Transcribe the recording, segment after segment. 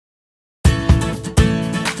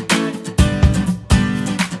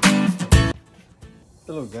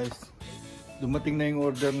Hello guys, dumating na yung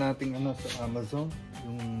order nating sa Amazon,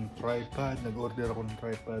 yung tripod. Nag-order ako ng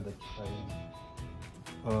tripod at saka yung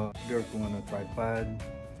order kong tripod.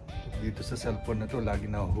 Dito sa cellphone na to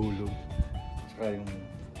lagi nahuhulog. Saka yung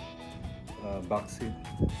back seat,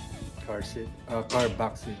 car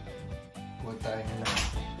back seat. Huwag tayo na lang.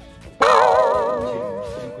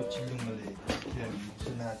 Yung kutsilyong mali. Yan,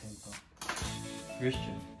 gusto natin to.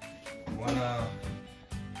 Christian, you wanna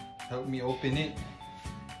help me open it?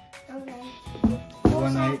 Okay. You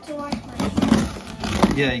wanna... to wash my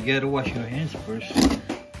hands. Yeah, you gotta wash your hands first.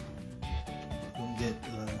 Don't get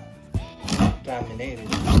contaminated.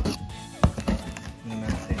 You know what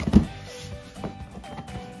I'm saying?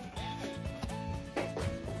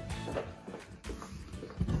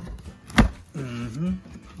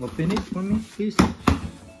 Open it for me, please.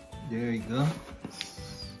 There you go.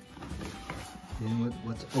 And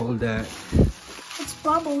what's all that? It's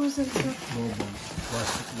bubbles and stuff. Bubbles.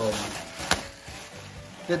 Plastic bubbles.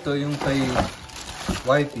 Ito yung kay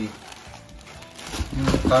wifey. Yung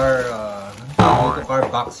car, car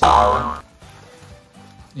box.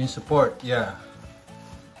 Yung support, yeah.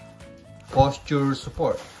 Posture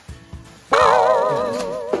support. Yes.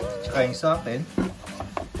 Tsaka yung sa akin.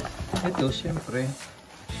 Ito, syempre.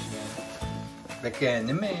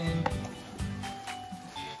 Bekenemen.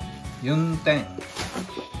 Yung tank.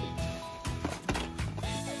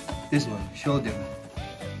 This one, show them.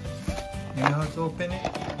 You know how to open it?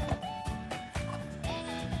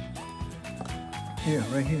 Here,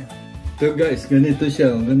 right here. So guys, ganito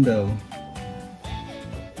siya. Ang ganda oh.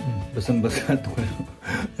 Basang-basa ito.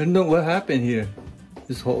 I don't know what happened here.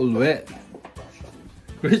 It's all wet.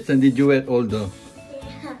 Kristen, did you wet all the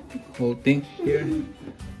whole thing here?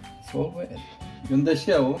 It's all wet. Ganda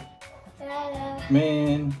siya oh.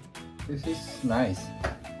 Man, this is nice.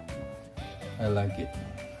 I like it.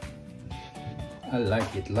 I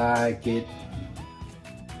like it.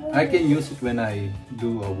 I can use it when I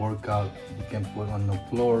do a workout. You can put on the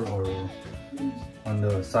floor or on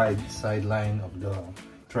the sideline of the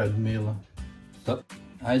treadmill. So,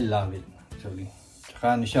 I love it actually.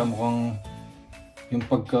 Tsaka ano siya, mukhang yung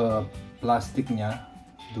pagka-plastic niya,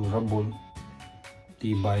 durable,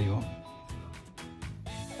 tibay oh.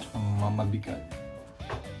 Tsaka mabigat.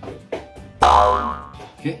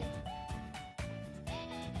 Okay.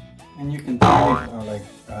 And you can turn it like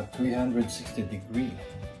 360 degree.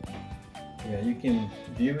 Yeah, you can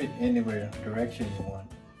view it anywhere direction you want.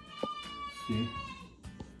 See?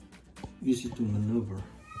 Easy to maneuver.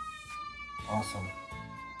 Awesome.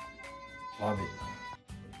 Love it.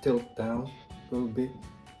 Tilt down a little bit.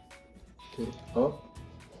 Tilt up.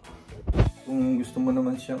 Kung gusto mo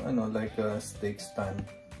naman siyang like a steak stand.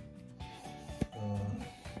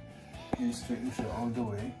 You straighten siya all the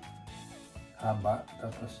way. Haba.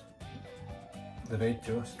 Tapos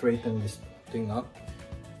diretso, straighten this thing up.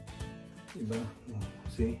 Diba?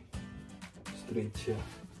 See? Straight siya.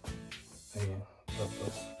 Ayan.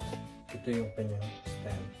 Tapos, ito yung kanyang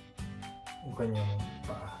stand. Yung kanyang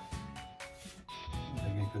paa.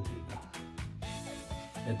 Lagay ko dito.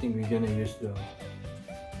 I think we're gonna use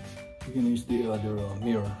the other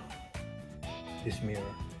mirror. This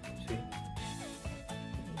mirror. See?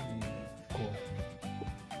 Cool.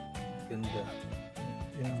 Ganda.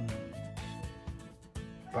 Yung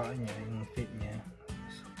paa niya, yung feet niya.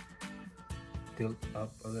 Tilt up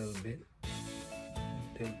a little bit.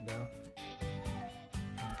 Tilt down.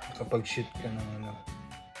 Kapag shoot ka ng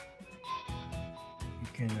you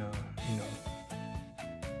can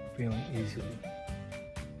film easily.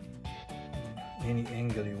 Any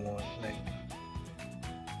angle you want, like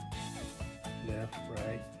left,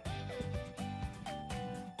 right.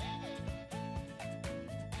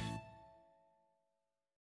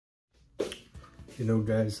 You know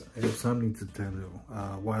guys, I have something to tell you.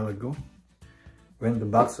 A while ago, when the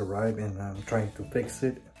box arrived and I'm trying to fix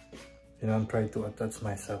it, I'm trying to attach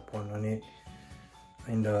my cell phone on it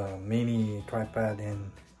in the mini tripod,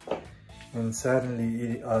 and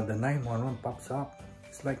suddenly the 911 pops up.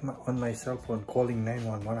 It's like on my cell phone calling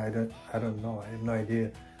 911. I don't know. I have no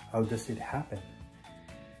idea how does it happen.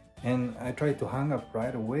 And I tried to hang up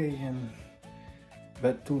right away,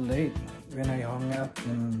 but too late. When I hung up,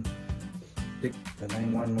 and the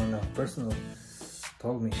 911 person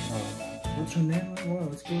told me, what's your name?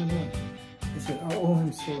 What's going on? I said, oh,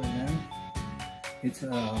 I'm sorry, man. It's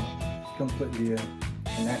completely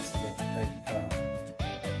an accident. Like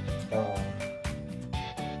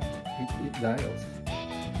it dials.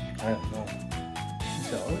 I don't know. He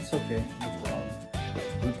said, oh, it's okay, no problem.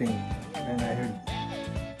 Good thing. And I heard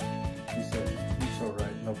he said, it's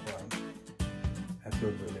alright, no problem. I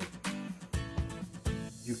feel relieved.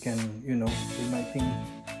 You can, you know, they might think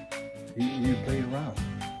you play around.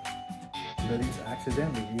 But it's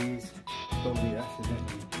accidentally. It's totally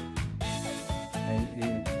accidentally. I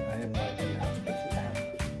have no idea how much it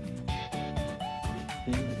happened.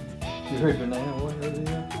 You heard the 911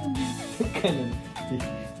 earlier? Kind of,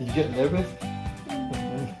 you get nervous?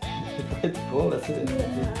 You tried to call us. Yeah,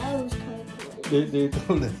 I was trying to. They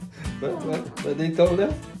told us. But they told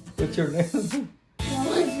us? What's your name? That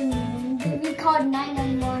wasn't. We called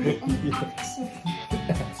 911 and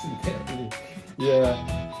Accidentally. Yeah.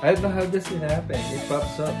 I don't know how this can happen. It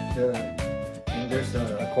pops up and there's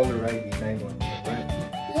a caller ID 911, right?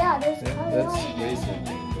 Yeah, there's Yeah, that's caller ID.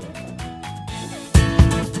 crazy.